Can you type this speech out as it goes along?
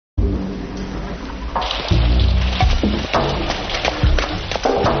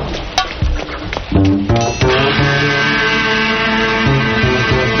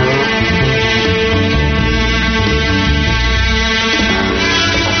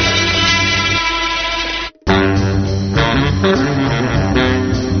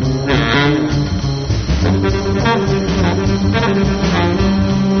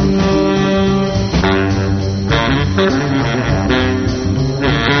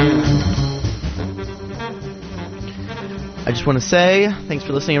I just want to say thanks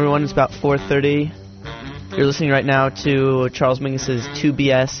for listening, everyone. It's about 4:30. You're listening right now to Charles Mingus's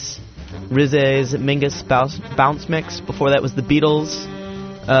 2BS, Rizze's Mingus Bounce Mix. Before that was the Beatles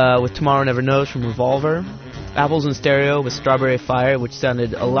with Tomorrow Never Knows from Revolver. Apples in Stereo with Strawberry Fire, which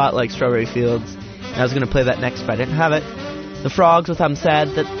sounded a lot like Strawberry Fields. And I was going to play that next, but I didn't have it. The Frogs with I'm Sad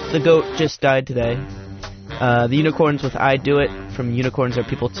That the Goat Just Died Today. The Unicorns with I Do It from Unicorns Are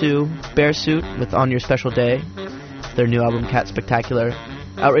People Too. Bear Suit with On Your Special Day, their new album Cat Spectacular.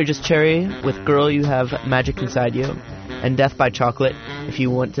 Outrageous Cherry with Girl You Have Magic Inside You. And Death by Chocolate, If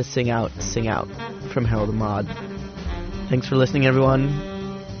You Want to Sing Out from Harold and Maude. Thanks for listening, everyone.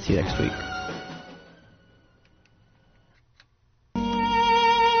 See you next week.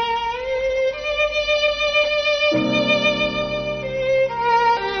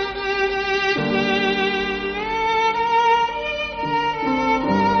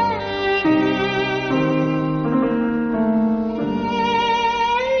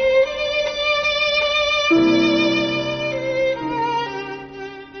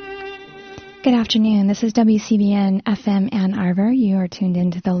 Good afternoon. This is WCBN FM Ann Arbor. You are tuned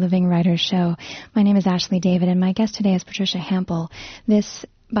into the Living Writers Show. My name is Ashley David, and my guest today is Patricia Hampl. This,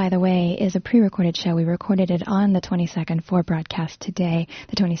 by the way, is a pre-recorded show. We recorded it on the 22nd for broadcast today,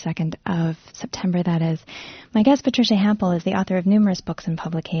 the 22nd of September, that is. My guest, Patricia Hampl, is the author of numerous books and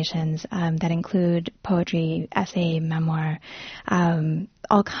publications that include poetry, essay, memoir,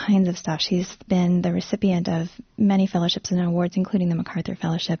 all kinds of stuff. She's been the recipient of many fellowships and awards, including the MacArthur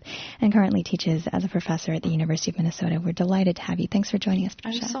Fellowship, and currently teaches as a professor at the University of Minnesota. We're delighted to have you. Thanks for joining us,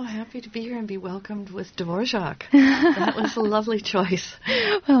 Patricia. I'm so happy to be here and be welcomed with Dvorak. That was a lovely choice.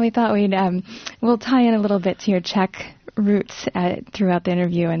 Well, we thought we'll tie in a little bit to your Czech roots throughout the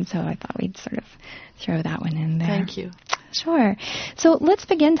interview, and so I thought we'd sort of throw that one in there. Thank you. Sure. So let's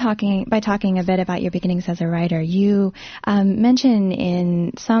begin by talking a bit about your beginnings as a writer. You mention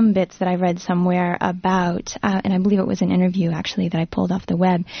in some bits that I read somewhere about, and I believe it was an interview actually that I pulled off the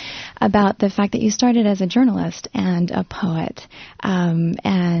web, about the fact that you started as a journalist and a poet,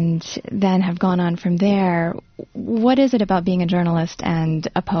 and then have gone on from there. What is it about being a journalist and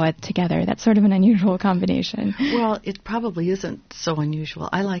a poet together? That's sort of an unusual combination. Well, it probably isn't so unusual.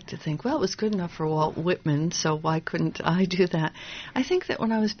 I like to think, well, it was good enough for Walt Whitman, so why couldn't I do that? I think that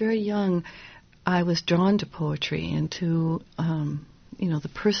when I was very young, I was drawn to poetry and to, the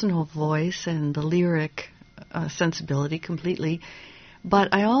personal voice and the lyric sensibility completely.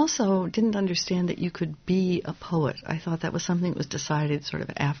 But I also didn't understand that you could be a poet. I thought that was something that was decided sort of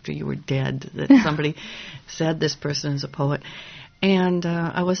after you were dead, that somebody said this person is a poet. And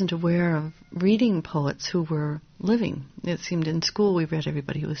I wasn't aware of reading poets who were living. It seemed in school we read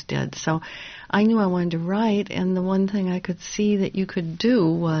everybody who was dead. So I knew I wanted to write, and the one thing I could see that you could do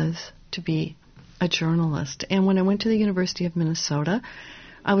was to be a journalist. And when I went to the University of Minnesota,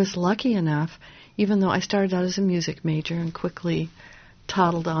 I was lucky enough, even though I started out as a music major and quickly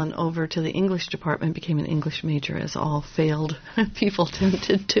toddled on over to the English department, became an English major, as all failed people tend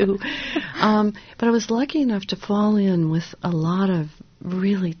to do. But I was lucky enough to fall in with a lot of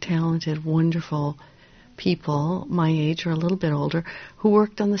really talented, wonderful people my age or a little bit older who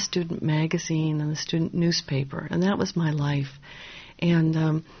worked on the student magazine and the student newspaper, and that was my life.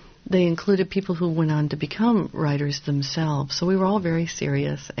 And they included people who went on to become writers themselves. So we were all very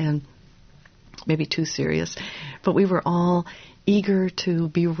serious, and maybe too serious, but we were all eager to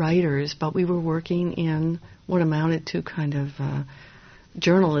be writers, but we were working in what amounted to kind of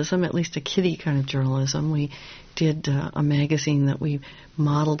journalism, at least a kiddie kind of journalism. We did a magazine that we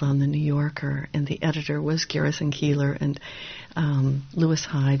modeled on the New Yorker, and the editor was Garrison Keillor, and Lewis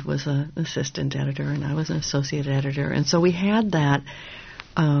Hyde was an assistant editor, and I was an associate editor. And so we had that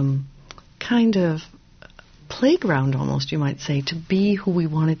kind of playground, almost, you might say, to be who we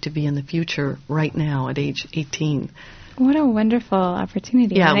wanted to be in the future right now at age 18. What a wonderful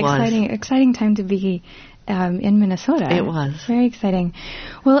opportunity. Yeah, An exciting time to be in Minnesota. It was. Very exciting.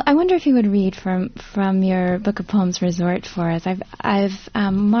 Well, I wonder if you would read from your book of poems, Resort, for us.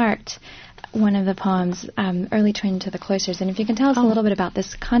 I've marked one of the poems, Early Train to the Cloisters, and if you can tell us a little bit about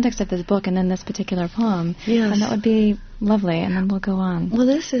this context of this book and then this particular poem, yes, that would be lovely, and then we'll go on. Well,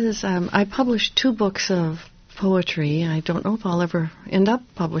 this is, I published 2 books of poetry. I don't know if I'll ever end up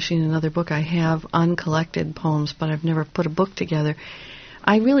publishing another book. I have uncollected poems, but I've never put a book together.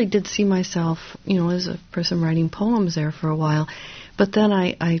 I really did see myself, as a person writing poems there for a while. But then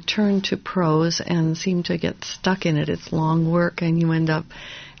I turned to prose and seemed to get stuck in it. It's long work, and you end up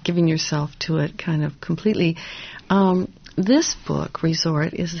giving yourself to it kind of completely. This book,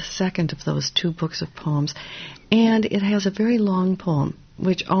 Resort, is the second of those 2 books of poems, and it has a very long poem,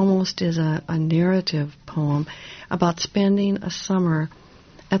 which almost is a narrative poem about spending a summer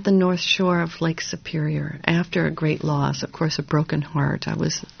at the north shore of Lake Superior after a great loss, of course, a broken heart. I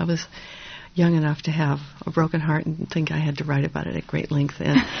was young enough to have a broken heart and think I had to write about it at great length,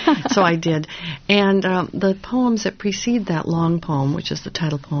 and so I did. And the poems that precede that long poem, which is the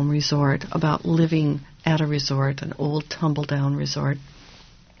title poem, Resort, about living at a resort, an old tumble-down resort.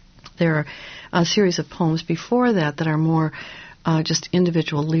 There are a series of poems before that are more just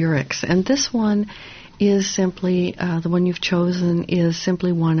individual lyrics. And this one is simply, the one you've chosen is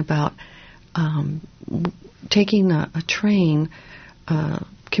simply one about taking a train,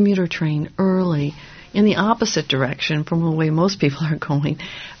 commuter train, early in the opposite direction from the way most people are going.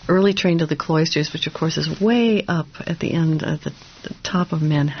 Early train to the Cloisters, which of course is way up at the end, at the top of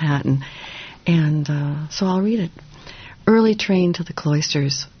Manhattan. And so I'll read it. Early train to the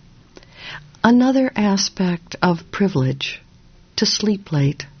Cloisters. Another aspect of privilege, to sleep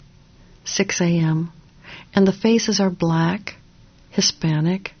late, 6 a.m., and the faces are black,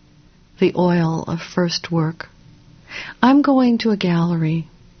 Hispanic, the oil of first work. I'm going to a gallery.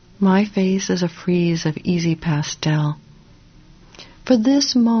 My face is a frieze of easy pastel. For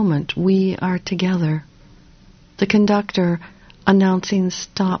this moment we are together. The conductor, announcing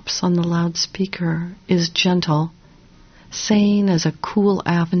stops on the loudspeaker, is gentle, sane as a cool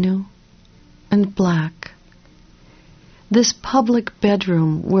avenue, and black. This public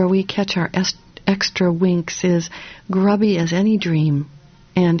bedroom where we catch our extra winks is grubby as any dream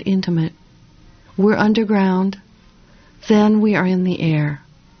and intimate. We're underground, then we are in the air.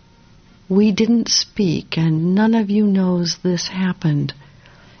 We didn't speak, and none of you knows this happened,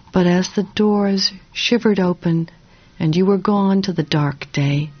 but as the doors shivered open and you were gone to the dark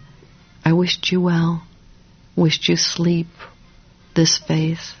day, I wished you well, wished you sleep, this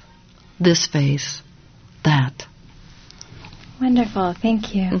face, that. Wonderful,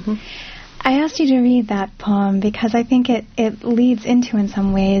 thank you. Mm-hmm. I asked you to read that poem because I think it leads into, in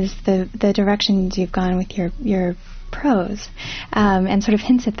some ways, the directions you've gone with your prose, and sort of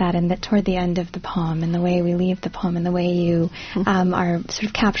hints at that toward the end of the poem, and the way we leave the poem, and the way you are sort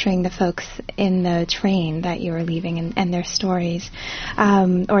of capturing the folks in the train that you are leaving, and their stories,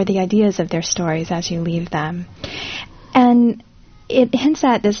 or the ideas of their stories as you leave them. And it hints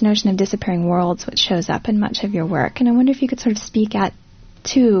at this notion of disappearing worlds, which shows up in much of your work. And I wonder if you could sort of speak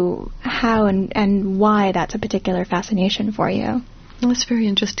to how and why that's a particular fascination for you. Well, it's very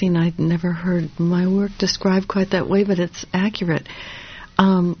interesting. I'd never heard my work described quite that way, but it's accurate.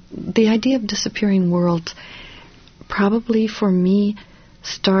 The idea of disappearing worlds probably for me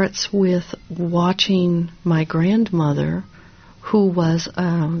starts with watching my grandmother, who was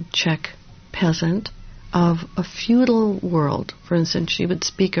a Czech peasant of a feudal world. For instance, she would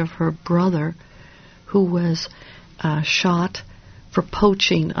speak of her brother who was shot for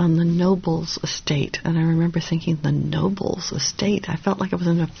poaching on the noble's estate. And I remember thinking, the noble's estate? I felt like I was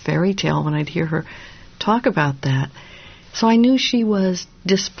in a fairy tale when I'd hear her talk about that. So I knew she was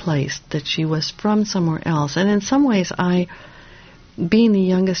displaced, that she was from somewhere else. And in some ways, being the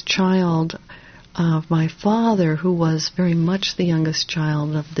youngest child of my father, who was very much the youngest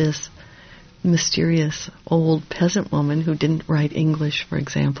child of this mysterious old peasant woman who didn't write English, for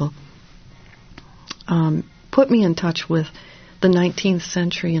example, put me in touch with the 19th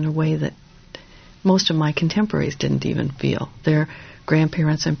century in a way that most of my contemporaries didn't even feel. Their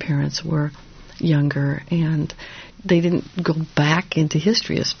grandparents and parents were younger, and they didn't go back into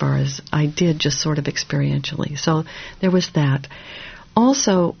history as far as I did, just sort of experientially. So there was that.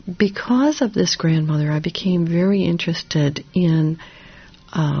 Also, because of this grandmother, I became very interested in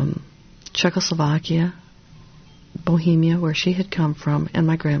Czechoslovakia, Bohemia, where she had come from, and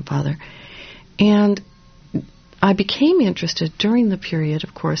my grandfather. And I became interested during the period,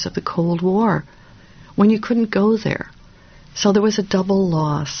 of course, of the Cold War, when you couldn't go there. So there was a double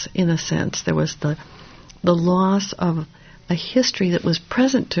loss, in a sense. There was the loss of a history that was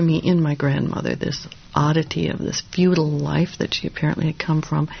present to me in my grandmother, this oddity of this feudal life that she apparently had come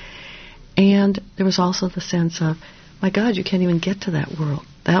from. And there was also the sense of, my God, you can't even get to that world.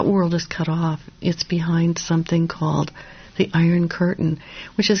 That world is cut off. It's behind something called the Iron Curtain,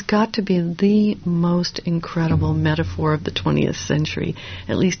 which has got to be the most incredible metaphor of the 20th century,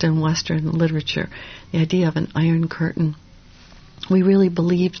 at least in Western literature. The idea of an Iron Curtain. We really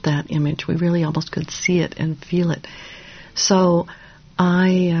believed that image. We really almost could see it and feel it. So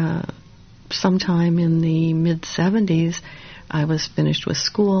I, sometime in the mid-'70s, I was finished with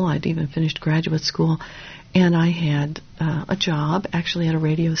school. I'd even finished graduate school. And I had a job, actually at a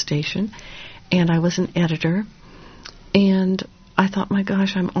radio station, and I was an editor. And I thought, my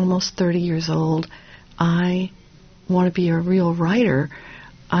gosh, I'm almost 30 years old. I want to be a real writer.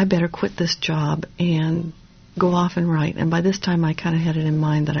 I better quit this job and go off and write. And by this time, I kind of had it in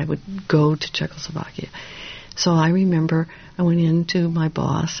mind that I would go to Czechoslovakia. So I remember I went in to my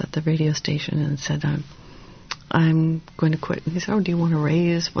boss at the radio station and said, I'm going to quit. And he said, oh, do you want a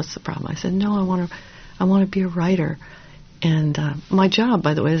raise? What's the problem? I said, no, I want to be a writer. And my job,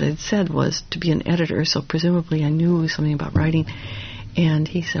 by the way, as I said, was to be an editor, so presumably I knew something about writing. And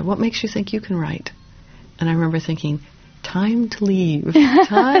he said, what makes you think you can write? And I remember thinking, time to leave,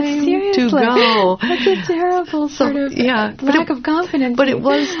 time to go. That's a terrible sort of lack of confidence. But it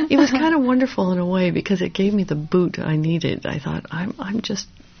was kind of wonderful in a way because it gave me the boot I needed. I thought,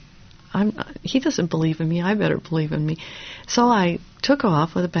 he doesn't believe in me, I better believe in me. So I took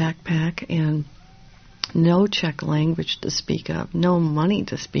off with a backpack and no Czech language to speak of, no money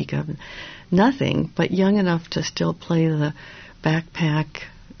to speak of, nothing, but young enough to still play the backpack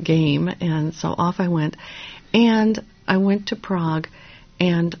game. And so off I went. And I went to Prague,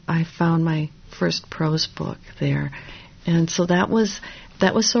 and I found my first prose book there. And so that was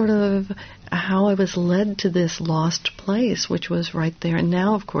sort of how I was led to this lost place, which was right there. And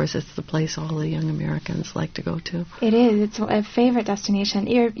now, of course, it's the place all the young Americans like to go to. It is. It's a favorite destination.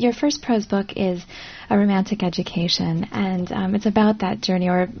 Your first prose book is A Romantic Education, and it's about that journey,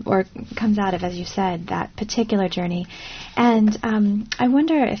 or comes out of, as you said, that particular journey. And I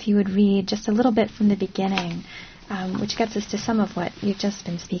wonder if you would read just a little bit from the beginning, which gets us to some of what you've just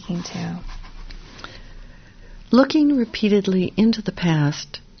been speaking to. Looking repeatedly into the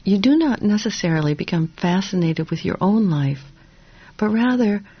past, you do not necessarily become fascinated with your own life, but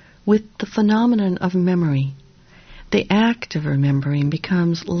rather with the phenomenon of memory. The act of remembering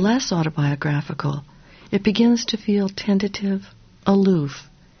becomes less autobiographical. It begins to feel tentative, aloof.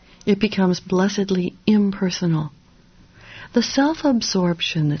 It becomes blessedly impersonal. The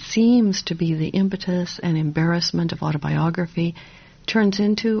self-absorption that seems to be the impetus and embarrassment of autobiography turns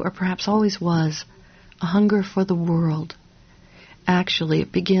into, or perhaps always was, a hunger for the world. Actually,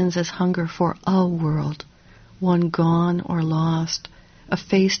 it begins as hunger for a world, one gone or lost,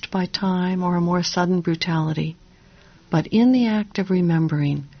 effaced by time or a more sudden brutality. But in the act of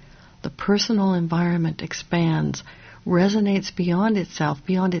remembering, the personal environment expands, resonates beyond itself,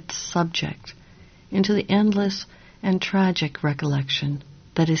 beyond its subject, into the endless and tragic recollection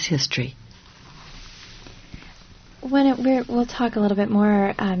that is history. We'll talk a little bit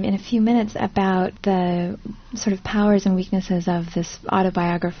more in a few minutes about the sort of powers and weaknesses of this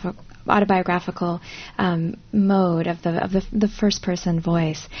autobiographical mode of the first-person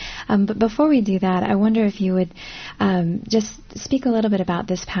voice. But before we do that, I wonder if you would just speak a little bit about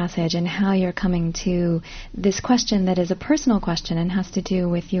this passage and how you're coming to this question that is a personal question and has to do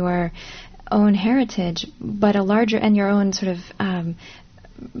with your own heritage, but a larger, and your own sort of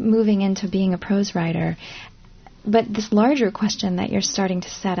moving into being a prose writer. But this larger question that you're starting to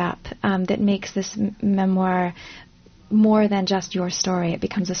set up that makes this memoir more than just your story. It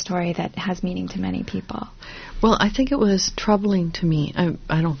becomes a story that has meaning to many people. Well, I think it was troubling to me.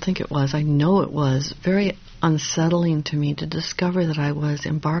 I don't think it was. I know it was very unsettling to me to discover that I was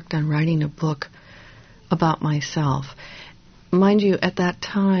embarked on writing a book about myself. Mind you, at that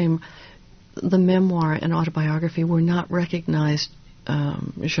time, the memoir and autobiography were not recognized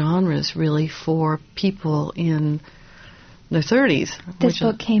genres really for people in their 30s. This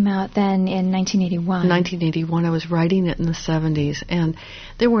book came out then in 1981. 1981. I was writing it in the 70s, and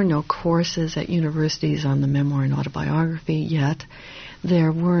there were no courses at universities on the memoir and autobiography yet.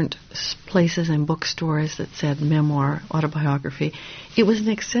 There weren't places in bookstores that said memoir, autobiography. It was an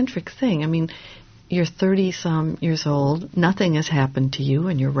eccentric thing. I mean, you're 30-some years old, nothing has happened to you,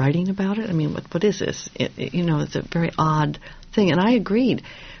 and you're writing about it? I mean, what is this? It's a very odd thing, and I agreed.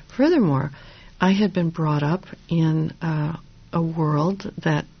 Furthermore, I had been brought up in a world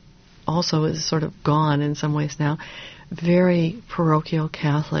that also is sort of gone in some ways now, very parochial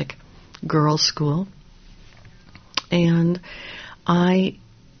Catholic girls' school, and I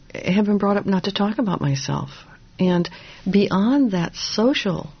have been brought up not to talk about myself. And beyond that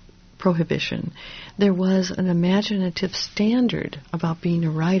social prohibition, there was an imaginative standard about being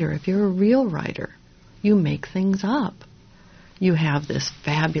a writer. If you're a real writer, you make things up. You have this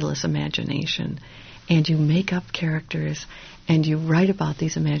fabulous imagination, and you make up characters, and you write about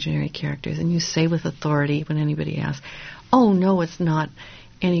these imaginary characters, and you say with authority when anybody asks, oh, no, it's not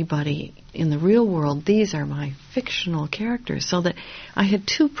anybody in the real world. These are my fictional characters. So that I had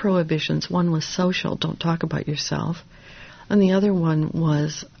two prohibitions. One was social, don't talk about yourself, and the other one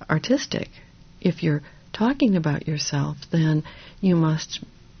was artistic. If you're talking about yourself, then you must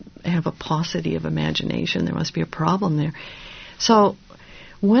have a paucity of imagination. There must be a problem there. So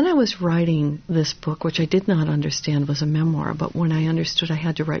When I was writing this book, which I did not understand was a memoir, but when I understood I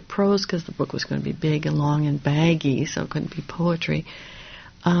had to write prose because the book was going to be big and long and baggy, so it couldn't be poetry,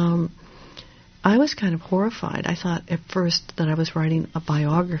 I was kind of horrified. I thought at first that I was writing a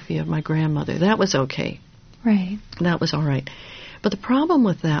biography of my grandmother. That was okay. Right. That was all right. But the problem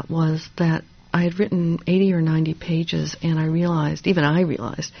with that was that I had written 80 or 90 pages, and I realized,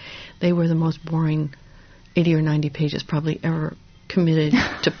 they were the most boring 80 or 90 pages probably ever committed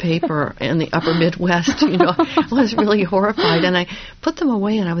to paper in the upper Midwest. I was really horrified, and I put them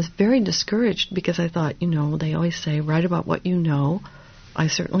away, and I was very discouraged because I thought, they always say, write about what you know. I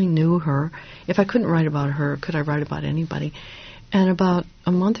certainly knew her. If I couldn't write about her, could I write about anybody? And about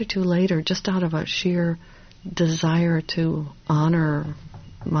a month or two later, just out of a sheer desire to honor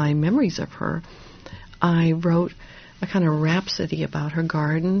my memories of her, I wrote a kind of rhapsody about her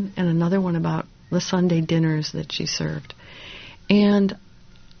garden and another one about the Sunday dinners that she served. And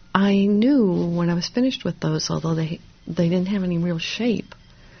I knew when I was finished with those, although they didn't have any real shape,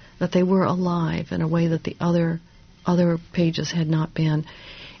 that they were alive in a way that the other pages had not been.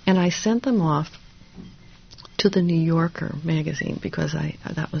 And I sent them off to the New Yorker magazine because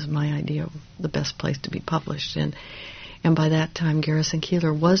that was my idea of the best place to be published in. And by that time, Garrison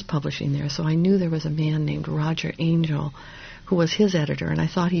Keillor was publishing there, so I knew there was a man named Roger Angel who was his editor, and I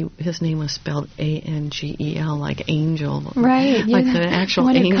thought his name was spelled Angel, like angel, right? Like the actual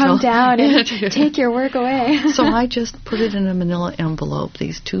angel. Want to come down and take your work away. So I just put it in a manila envelope,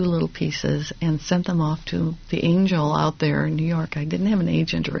 these two little pieces, and sent them off to the Angel out there in New York. I didn't have an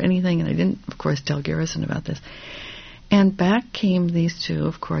agent or anything, and I didn't, of course, tell Garrison about this. And back came these two,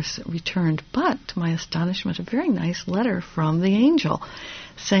 of course, returned, but to my astonishment, a very nice letter from the Angel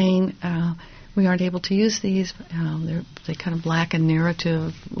saying, we aren't able to use these. They kind of lack a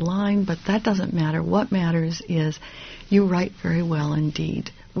narrative line, but that doesn't matter. What matters is you write very well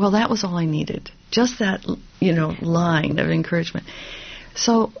indeed. Well, that was all I needed, just that, line of encouragement.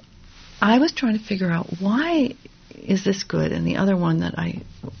 So I was trying to figure out why is this good, and the other one that I,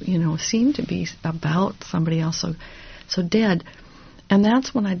 seemed to be about somebody else so dead. And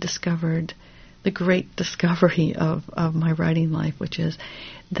that's when I discovered the great discovery of my writing life, which is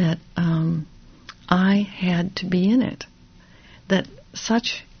that I had to be in it. That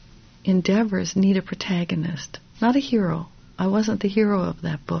such endeavors need a protagonist, not a hero. I wasn't the hero of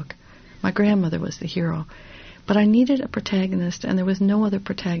that book. My grandmother was the hero. But I needed a protagonist, and there was no other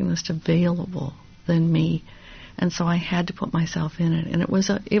protagonist available than me. And so I had to put myself in it. And it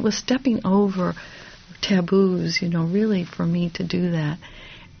was stepping over taboos, really for me to do that.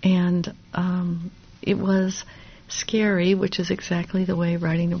 And it was scary, which is exactly the way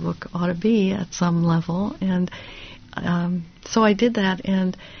writing a book ought to be at some level. And so I did that.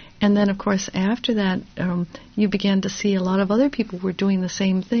 And then, of course, after that, you began to see a lot of other people were doing the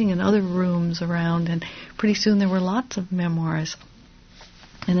same thing in other rooms around. And pretty soon there were lots of memoirs.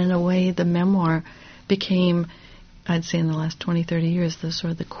 And in a way, the memoir became, I'd say in the last 20, 30 years, the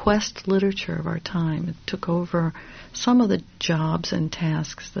sort of the quest literature of our time. It took over some of the jobs and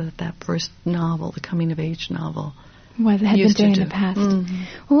tasks that first novel, the coming-of-age novel, had been doing in the past. Mm-hmm.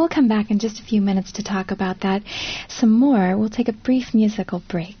 Well, we'll come back in just a few minutes to talk about that some more. We'll take a brief musical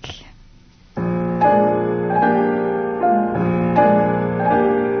break.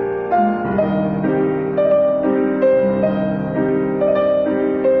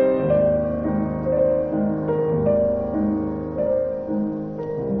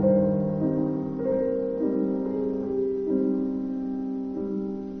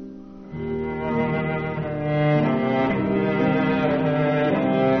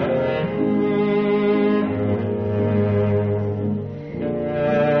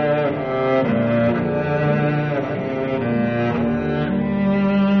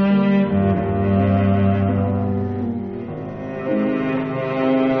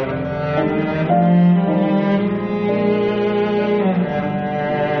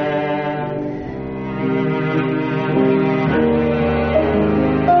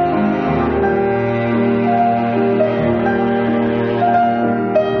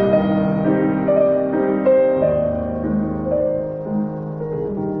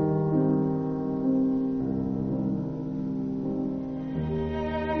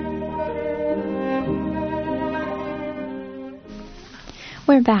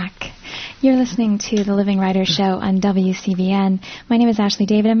 We're back. You're listening to the Living Writers Show on WCBN. My name is Ashley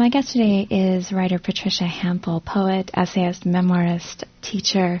David, and my guest today is writer Patricia Hampl, poet, essayist, memoirist,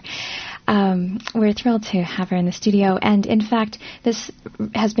 teacher. We're thrilled to have her in the studio, and in fact, this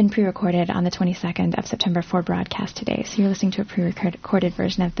has been pre-recorded on the 22nd of September for broadcast today, so you're listening to a pre-recorded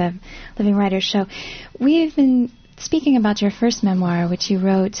version of the Living Writers Show. We've been speaking about your first memoir, which you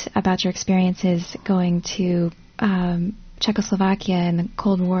wrote about your experiences going to Czechoslovakia in the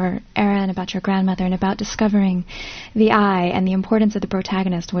Cold War era, and about your grandmother, and about discovering the I and the importance of the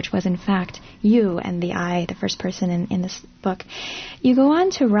protagonist, which was in fact you and the I, the first person in this book. You go on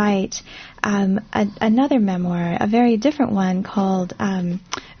to write another memoir, a very different one called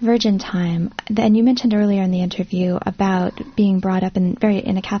Virgin Time. And you mentioned earlier in the interview about being brought up in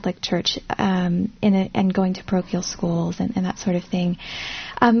a Catholic church and going to parochial schools and that sort of thing.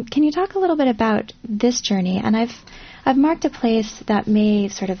 Can you talk a little bit about this journey? And I've marked a place that may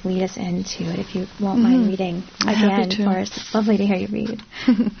sort of lead us into it, if you won't mind reading again for us. It's lovely to hear you read.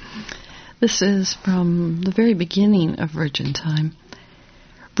 This is from the very beginning of Virgin Time.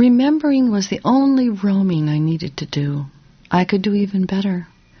 Remembering was the only roaming I needed to do. I could do even better.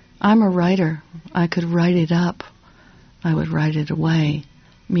 I'm a writer. I could write it up. I would write it away,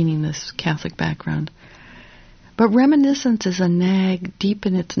 meaning this Catholic background. But reminiscence is a nag deep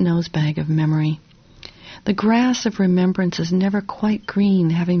in its nosebag of memory. The grass of remembrance is never quite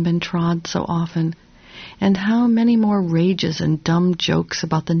green, having been trod so often. And how many more rages and dumb jokes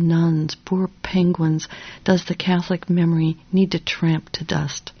about the nuns, poor penguins, does the Catholic memory need to tramp to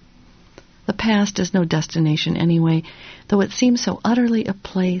dust? The past is no destination anyway, though it seems so utterly a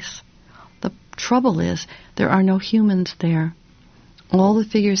place. The trouble is, there are no humans there. All the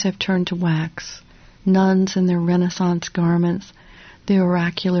figures have turned to wax. Nuns in their Renaissance garments, the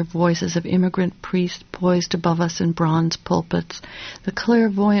oracular voices of immigrant priests poised above us in bronze pulpits, the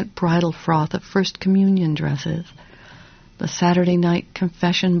clairvoyant bridal froth of First Communion dresses, the Saturday night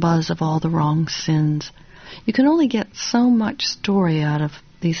confession buzz of all the wrong sins. You can only get so much story out of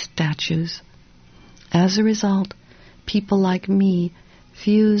these statues. As a result, people like me,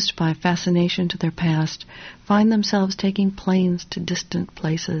 fused by fascination to their past, find themselves taking planes to distant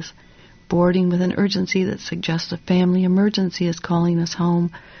places, boarding with an urgency that suggests a family emergency is calling us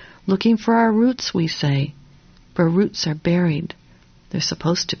home, looking for our roots, we say, where roots are buried. They're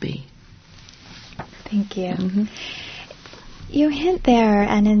supposed to be. Thank you. You hint there,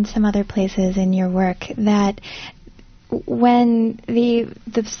 and in some other places in your work, that when the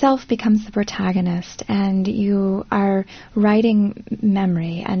self becomes the protagonist and you are writing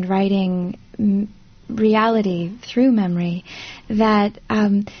memory and writing reality through memory, that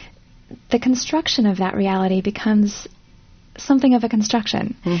the construction of that reality becomes something of a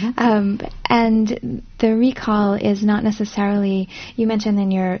construction. And the recall is not necessarily, you mentioned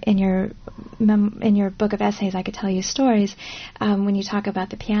in your book of essays, I Could Tell You Stories, when you talk about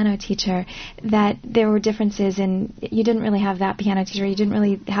the piano teacher, that there were differences in, you didn't really have that piano teacher, you didn't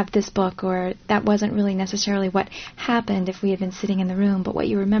really have this book, or that wasn't really necessarily what happened if we had been sitting in the room, but what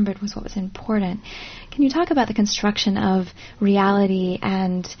you remembered was what was important. Can you talk about the construction of reality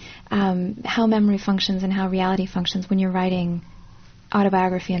and how memory functions and how reality functions when you're writing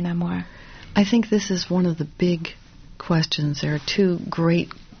autobiography and memoir? I think this is one of the big questions. There are two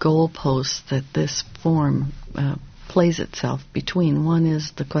great goalposts that this form plays itself between. One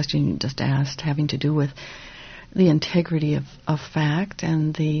is the question you just asked, having to do with the integrity of fact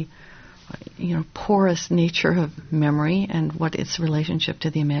and the porous nature of memory and what its relationship to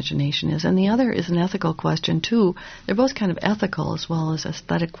the imagination is. And the other is an ethical question, too. They're both kind of ethical as well as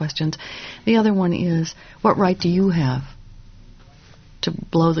aesthetic questions. The other one is, what right do you have to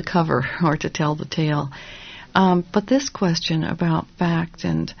blow the cover or to tell the tale? But this question about fact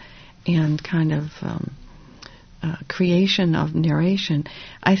and kind of creation of narration,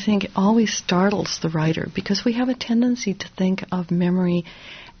 I think always startles the writer, because we have a tendency to think of memory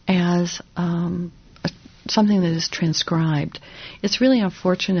as something that is transcribed. It's really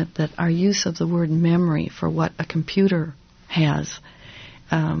unfortunate that our use of the word memory for what a computer has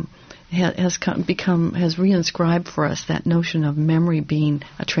reinscribed for us that notion of memory being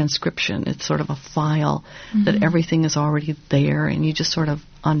a transcription. It's sort of a file that everything is already there and you just sort of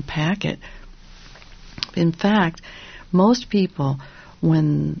unpack it. In fact, most people,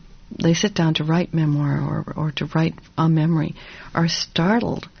 when they sit down to write memoir or to write a memory, are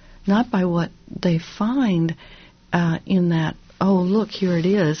startled not by what they find in that, oh, look, here it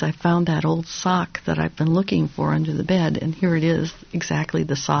is. I found that old sock that I've been looking for under the bed, and here it is, exactly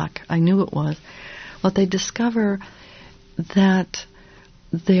the sock I knew it was. What they discover that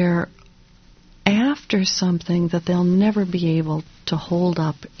they're after something that they'll never be able to hold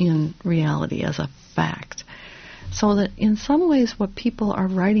up in reality as a fact. So that in some ways what people are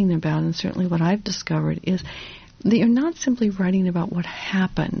writing about, and certainly what I've discovered, is they are not simply writing about what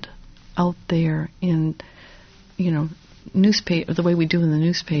happened out there in, newspaper, the way we do in the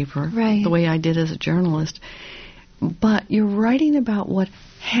newspaper, right, the way I did as a journalist. but you're writing about what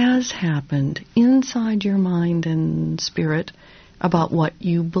has happened inside your mind and spirit about what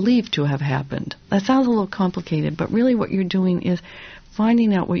you believe to have happened. That sounds a little complicated, but really what you're doing is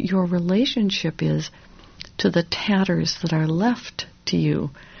finding out what your relationship is to the tatters that are left to you.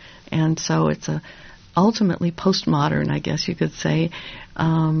 And so it's a ultimately postmodern, I guess you could say,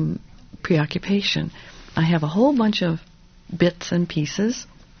 preoccupation. I have a whole bunch of bits and pieces,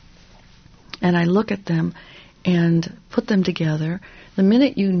 and I look at them and put them together. The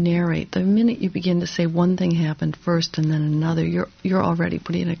minute you narrate, the minute you begin to say one thing happened first and then another, you're already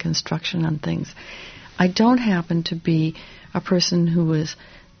putting a construction on things. I don't happen to be a person who is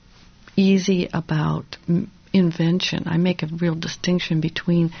easy about invention. I make a real distinction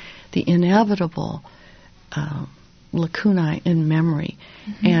between the inevitable lacunae in memory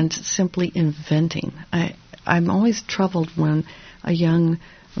and simply inventing. I'm always troubled when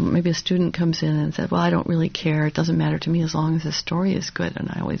maybe a student comes in and says, well, I don't really care. It doesn't matter to me as long as the story is good. And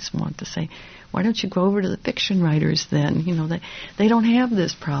I always want to say, why don't you go over to the fiction writers then? They don't have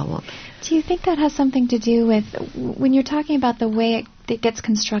this problem. Do you think that has something to do with, when you're talking about the way it gets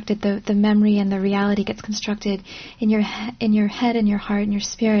constructed, the memory and the reality gets constructed in your head and your heart and your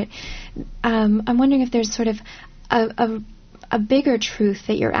spirit, I'm wondering if there's sort of a bigger truth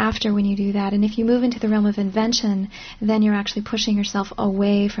that you're after when you do that. And if you move into the realm of invention, then you're actually pushing yourself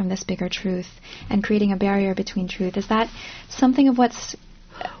away from this bigger truth and creating a barrier between truth. Is that something of what's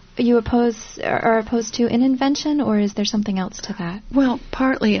you are opposed to in invention, or is there something else to that? Well,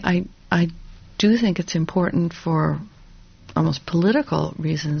 partly I do think it's important for almost political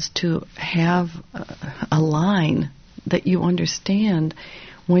reasons to have a line that you understand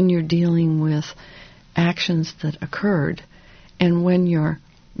when you're dealing with actions that occurred and when you're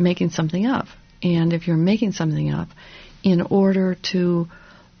making something up. And if you're making something up in order to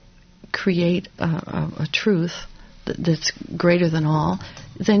create a truth that's greater than all,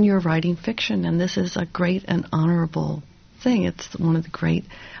 then you're writing fiction. And this is a great and honorable thing. It's one of the great,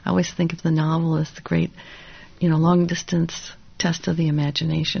 I always think of the novel as the great, long-distance test of the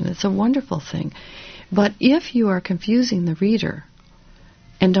imagination. It's a wonderful thing. But if you are confusing the reader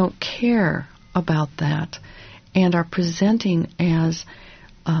and don't care about that and are presenting as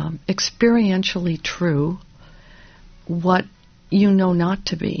experientially true what you know not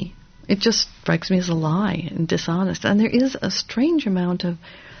to be, it just strikes me as a lie and dishonest. And there is a strange amount of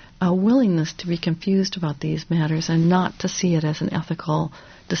willingness to be confused about these matters and not to see it as an ethical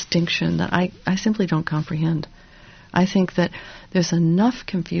distinction that I simply don't comprehend. I think that there's enough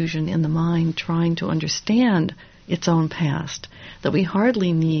confusion in the mind trying to understand its own past that we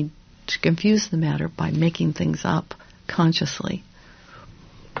hardly need to confuse the matter by making things up consciously.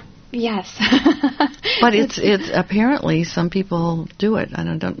 Yes. But it's apparently some people do it, and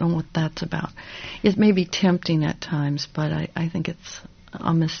I don't know what that's about. It may be tempting at times, but I think it's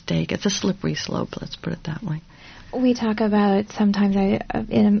a mistake. It's a slippery slope, let's put it that way. We talk about, sometimes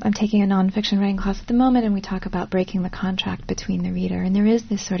I'm taking a nonfiction writing class at the moment, and we talk about breaking the contract between the reader. And there is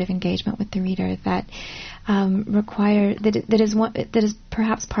this sort of engagement with the reader that that is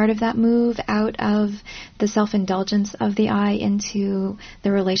perhaps part of that move out of the self-indulgence of the I into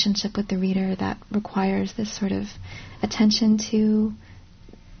the relationship with the reader that requires this sort of attention to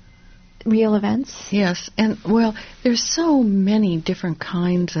real events. Yes, and well, there's so many different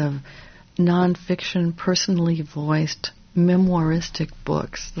kinds of nonfiction, personally voiced, memoiristic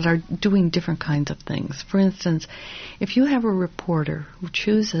books that are doing different kinds of things. For instance, if you have a reporter who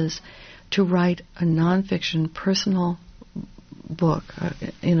chooses to write a nonfiction, personal book,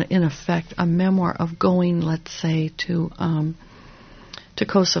 in effect, a memoir of going, let's say, to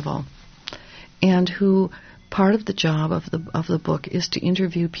Kosovo, and who part of the job of the book is to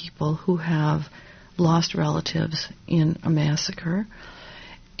interview people who have lost relatives in a massacre.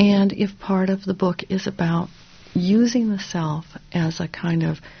 And if part of the book is about using the self as a kind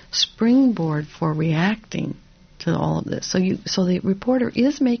of springboard for reacting to all of this, so the reporter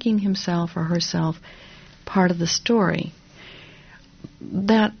is making himself or herself part of the story,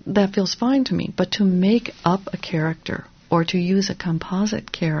 that feels fine to me. But to make up a character or to use a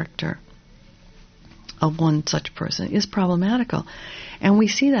composite character of one such person is problematical. And we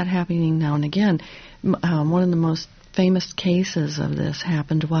see that happening now and again. One of the most famous cases of this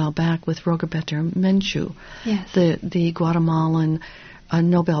happened a while back with Rogobetu Menchu, yes, the Guatemalan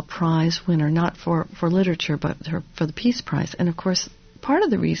Nobel Prize winner, not for literature, but for the Peace Prize. And of course, part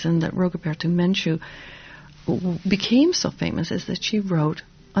of the reason that Rogobetu Menchu became so famous is that she wrote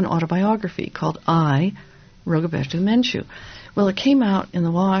an autobiography called I, Rogobetu Menchu. Well, it came out in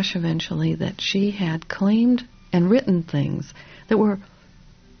the wash eventually that she had claimed and written things that were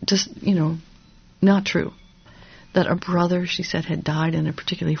just, not true. that a brother, she said, had died in a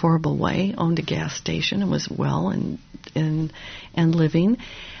particularly horrible way, owned a gas station and was well and living,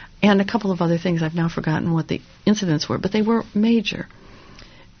 and a couple of other things. I've now forgotten what the incidents were, but they were major.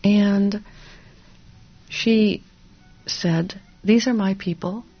 And she said, these are my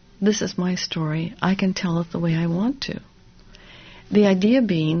people, this is my story, I can tell it the way I want to. The idea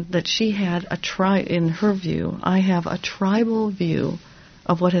being that she had in her view, I have a tribal view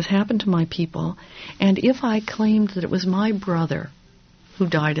of what has happened to my people, and if I claimed that it was my brother who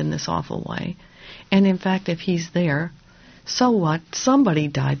died in this awful way, and in fact if he's there, so what? Somebody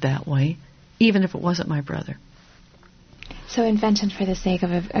died that way, even if it wasn't my brother. So invention for the sake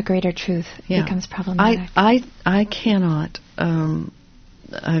of a greater truth becomes problematic. I cannot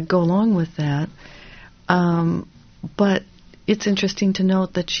go along with that, but it's interesting to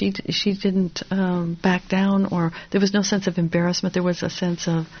note that she didn't back down, or there was no sense of embarrassment. There was a sense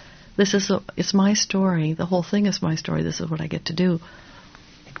of, it's my story. The whole thing is my story. This is what I get to do.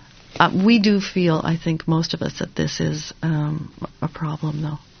 We do feel, I think, most of us, that this is a problem,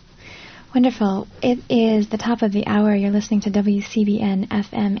 though. Wonderful. It is the top of the hour. You're listening to WCBN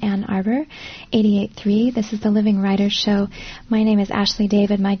FM Ann Arbor, 88.3. This is the Living Writers Show. My name is Ashley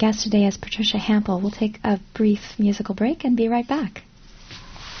David. My guest today is Patricia Hampl. We'll take a brief musical break and be right back.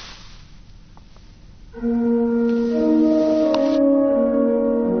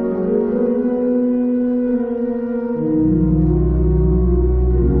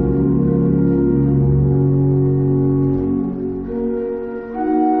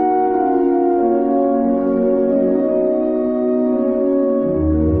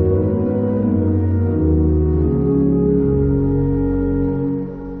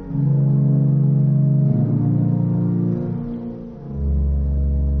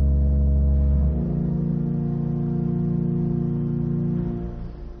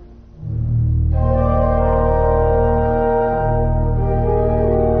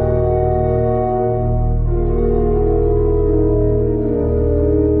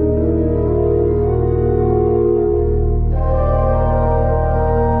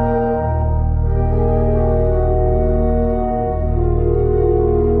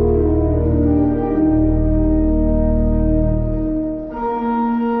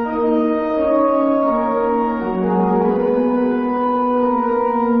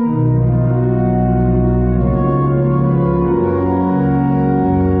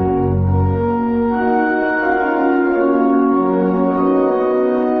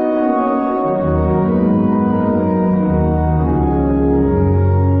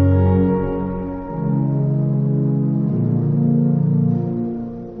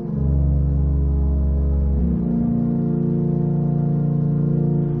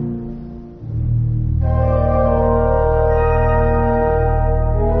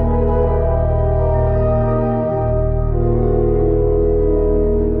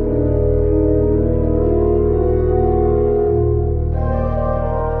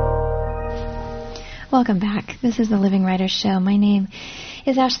 Welcome back. This is the Living Writers Show. My name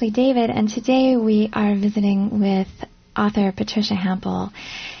is Ashley David, and today we are visiting with author Patricia Hampl.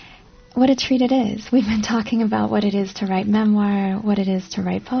 What a treat it is. We've been talking about what it is to write memoir, what it is to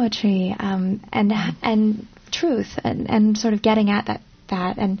write poetry, and truth, and sort of getting at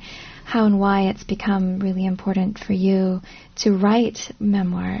that, and how and why it's become really important for you to write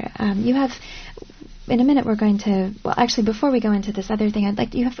memoir. You have... In a minute, we're going to... Well, actually, before we go into this other thing,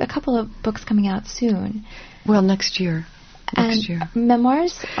 you have a couple of books coming out soon. Well, next year.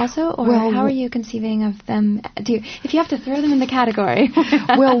 Memoirs also? Or how are you conceiving of them? If you have to throw them in the category.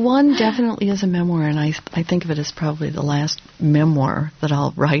 Well, one definitely is a memoir, and I think of it as probably the last memoir that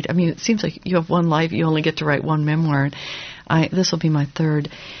I'll write. I mean, it seems like you have one life, you only get to write one memoir. This will be my third.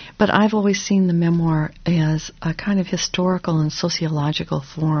 But I've always seen the memoir as a kind of historical and sociological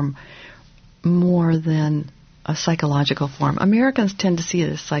form more than a psychological form. Americans tend to see it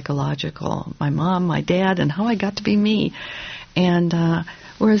as psychological. My mom, my dad, and how I got to be me. And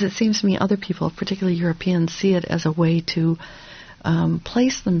whereas it seems to me other people, particularly Europeans, see it as a way to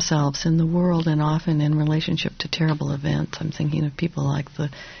place themselves in the world, and often in relationship to terrible events. I'm thinking of people like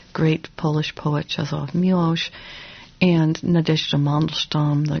the great Polish poet Czesław Miłosz and Nadezhda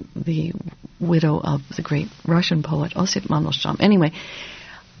Mandelstam, the widow of the great Russian poet Osip Mandelstam. Anyway,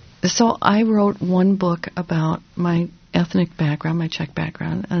 so I wrote one book about my ethnic background, my Czech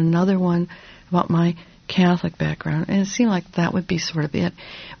background, and another one about my Catholic background, and it seemed like that would be sort of it.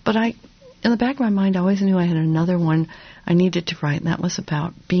 But in the back of my mind, I always knew I had another one I needed to write, and that was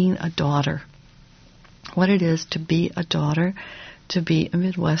about being a daughter. What it is to be a daughter, to be a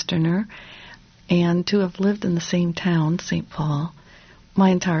Midwesterner, and to have lived in the same town, St. Paul, my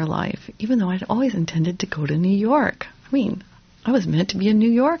entire life, even though I'd always intended to go to New York. I mean, I was meant to be a New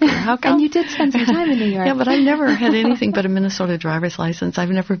Yorker. How come? And you did spend some time in New York. Yeah, but I've never had anything but a Minnesota driver's license. I've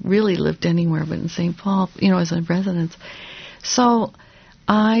never really lived anywhere but in St. Paul, as a residence. So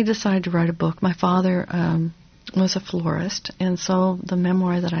I decided to write a book. My father was a florist, and so the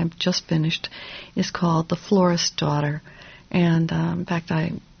memoir that I've just finished is called The Florist's Daughter. And in fact,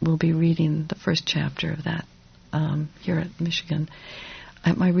 I will be reading the first chapter of that here at Michigan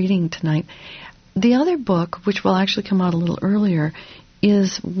at my reading tonight. The other book, which will actually come out a little earlier,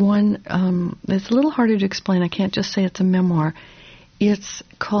 is one it's a little harder to explain. I can't just say it's a memoir. It's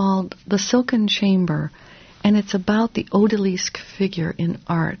called The Silken Chamber, and it's about the odalisque figure in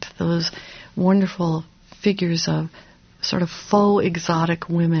art, those wonderful figures of sort of faux exotic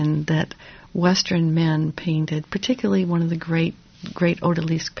women that Western men painted. Particularly one of the great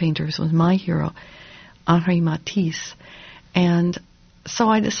odalisque painters was my hero, Henri Matisse. And so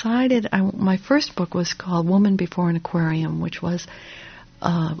I decided, my first book was called Woman Before an Aquarium, which was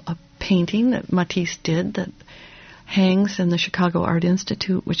a painting that Matisse did that hangs in the Chicago Art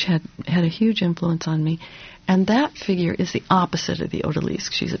Institute, which had a huge influence on me. And that figure is the opposite of the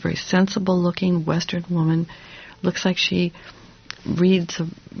odalisque. She's a very sensible-looking Western woman. Looks like she reads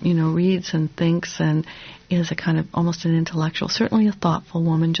and thinks and is a kind of almost an intellectual, certainly a thoughtful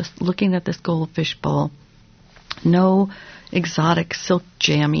woman, just looking at this goldfish bowl. No exotic silk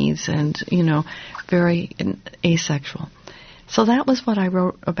jammies and, very asexual. So that was what I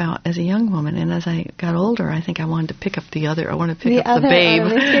wrote about as a young woman. And as I got older, I think I wanted to pick up the other. I wanted to pick up the babe.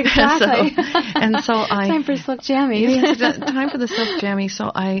 Exactly. so I... Time for silk jammies. Yes, time for the silk jammy. So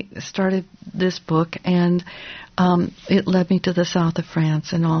I started this book, and it led me to the south of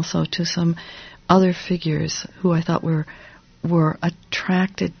France and also to some other figures who I thought were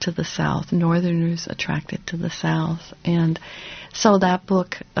attracted to the South, Northerners attracted to the South. And so that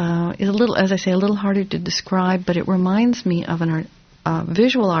book is a little, as I say, a little harder to describe, but it reminds me of a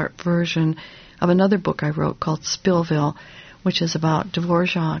visual art version of another book I wrote called Spillville, which is about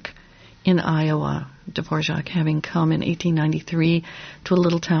Dvorak in Iowa. Dvorak having come in 1893 to a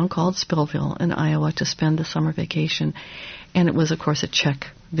little town called Spillville in Iowa to spend the summer vacation. And it was, of course, a Czech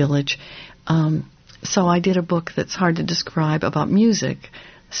village. So I did a book that's hard to describe about music,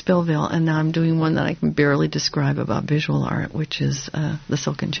 Spillville, and now I'm doing one that I can barely describe about visual art, which is The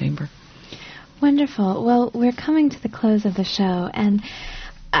Silken Chamber. Wonderful. Well, we're coming to the close of the show, and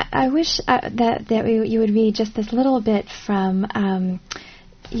I wish that you would read just this little bit from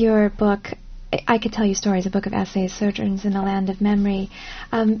your book, I Could Tell You Stories, a book of essays, Sojourns in a Land of Memory,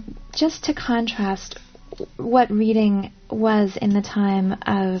 just to contrast what reading was in the time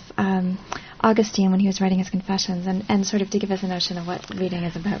of Augustine when he was writing his Confessions, and sort of to give us a notion of what reading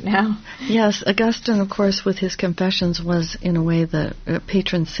is about now. Yes, Augustine, of course, with his Confessions was, in a way, the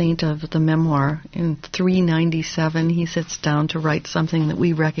patron saint of the memoir. In 397, he sits down to write something that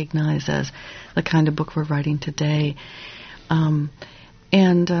we recognize as the kind of book we're writing today. So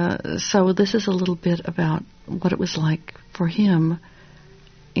this is a little bit about what it was like for him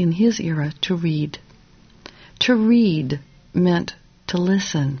in his era to read. To read meant to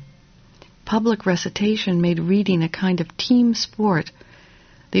listen. Public recitation made reading a kind of team sport.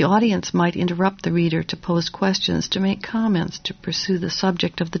 The audience might interrupt the reader to pose questions, to make comments, to pursue the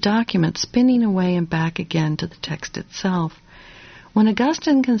subject of the document, spinning away and back again to the text itself. When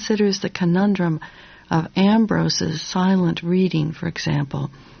Augustine considers the conundrum of Ambrose's silent reading, for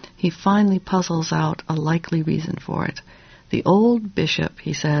example, he finally puzzles out a likely reason for it. The old bishop,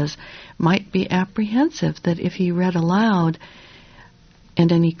 he says, might be apprehensive that if he read aloud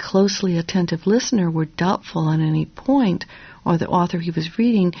and any closely attentive listener were doubtful on any point, or the author he was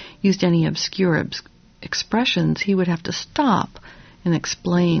reading used any obscure expressions, he would have to stop and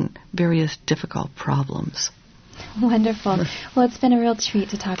explain various difficult problems. Wonderful. Well, it's been a real treat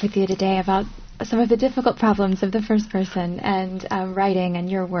to talk with you today about some of the difficult problems of the first person and writing and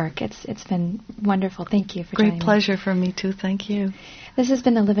your work. It's been wonderful. Thank you for joining me. Great pleasure for me, too. Thank you. This has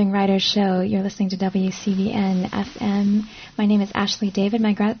been the Living Writers Show. You're listening to WCBN FM. My name is Ashley David.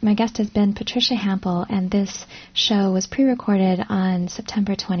 My guest has been Patricia Hampl, and this show was pre-recorded on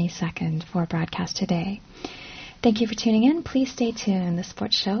September 22nd for broadcast today. Thank you for tuning in. Please stay tuned. The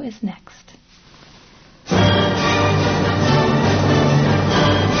sports show is next.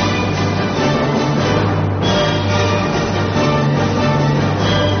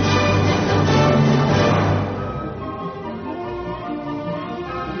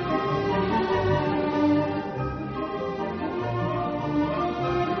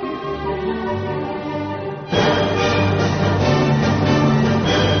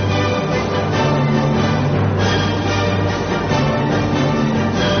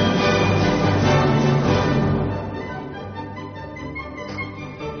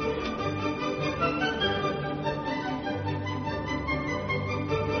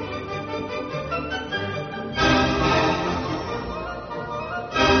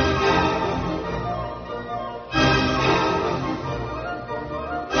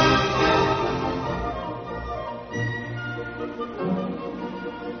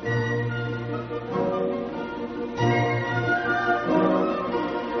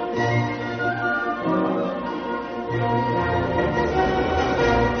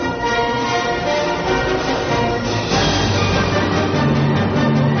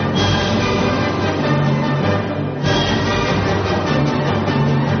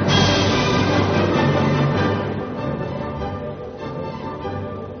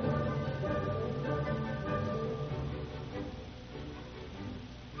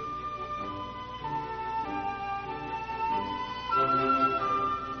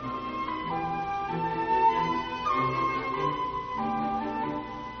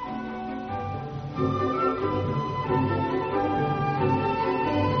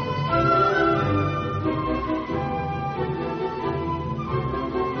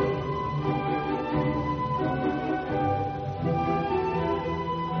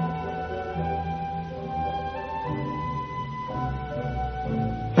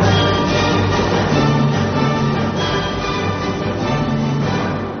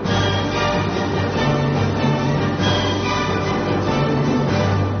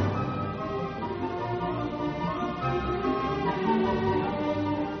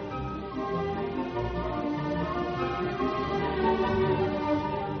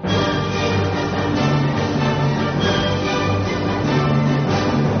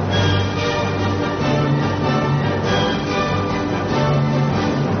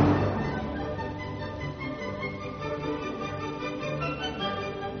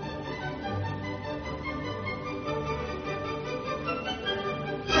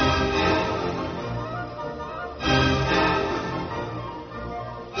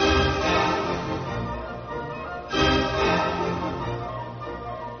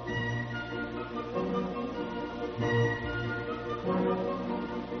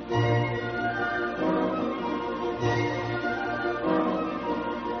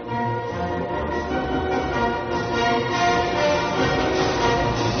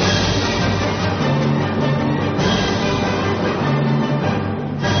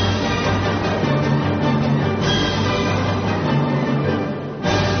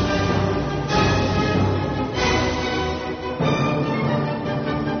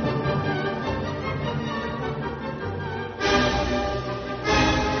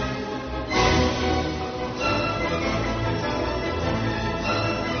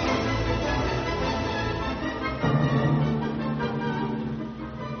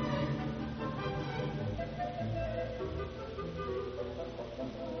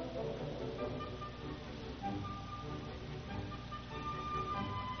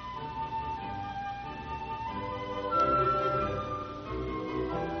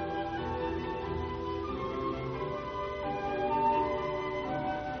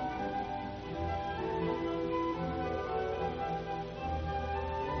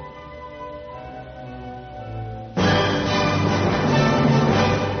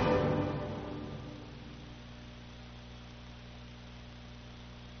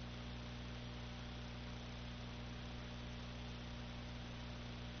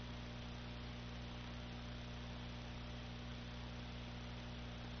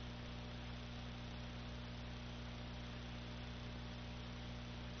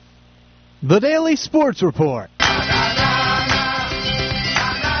 The Daily Sports Report.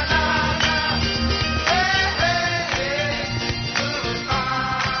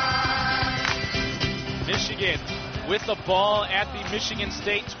 Michigan with the ball at the Michigan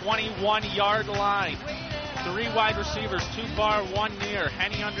State 21-yard line. 3 wide receivers, 2 far, 1 near.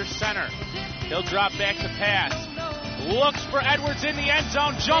 Henny under center. He'll drop back to pass. Looks for Edwards in the end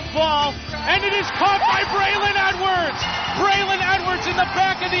zone. Jump ball. And it is caught by Braylon Edwards. Braylon Edwards in the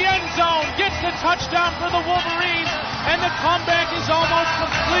back of the end zone. Gets the touchdown for the Wolverines. And the comeback is almost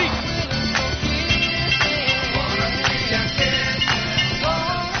complete.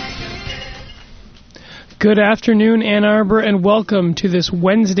 Good afternoon, Ann Arbor, and welcome to this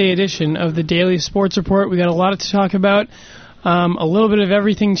Wednesday edition of the Daily Sports Report. We got a lot to talk about, a little bit of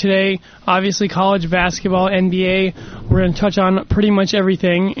everything today. Obviously, college basketball, NBA. We're going to touch on pretty much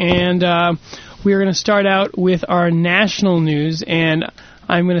everything, and we are going to start out with our national news, and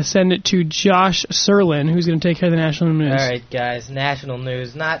I'm going to send it to Josh Serlin, who's going to take care of the national news. All right, guys, national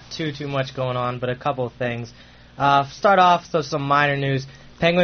news. Not too much going on, but a couple of things. Start off with some minor news.